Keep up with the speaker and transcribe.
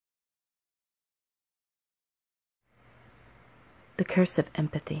The curse of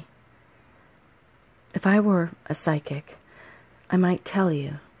empathy. If I were a psychic, I might tell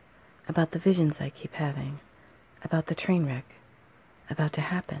you about the visions I keep having, about the train wreck about to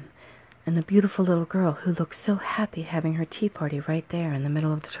happen, and the beautiful little girl who looks so happy having her tea party right there in the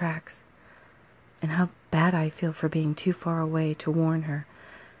middle of the tracks, and how bad I feel for being too far away to warn her,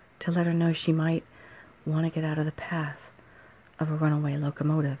 to let her know she might want to get out of the path of a runaway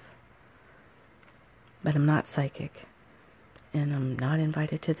locomotive. But I'm not psychic, and I'm not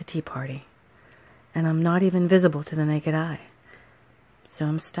invited to the tea party, and I'm not even visible to the naked eye. So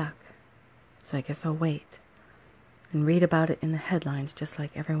I'm stuck. So I guess I'll wait and read about it in the headlines just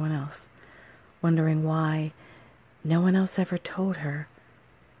like everyone else, wondering why no one else ever told her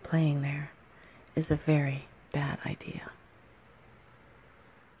playing there is a very bad idea.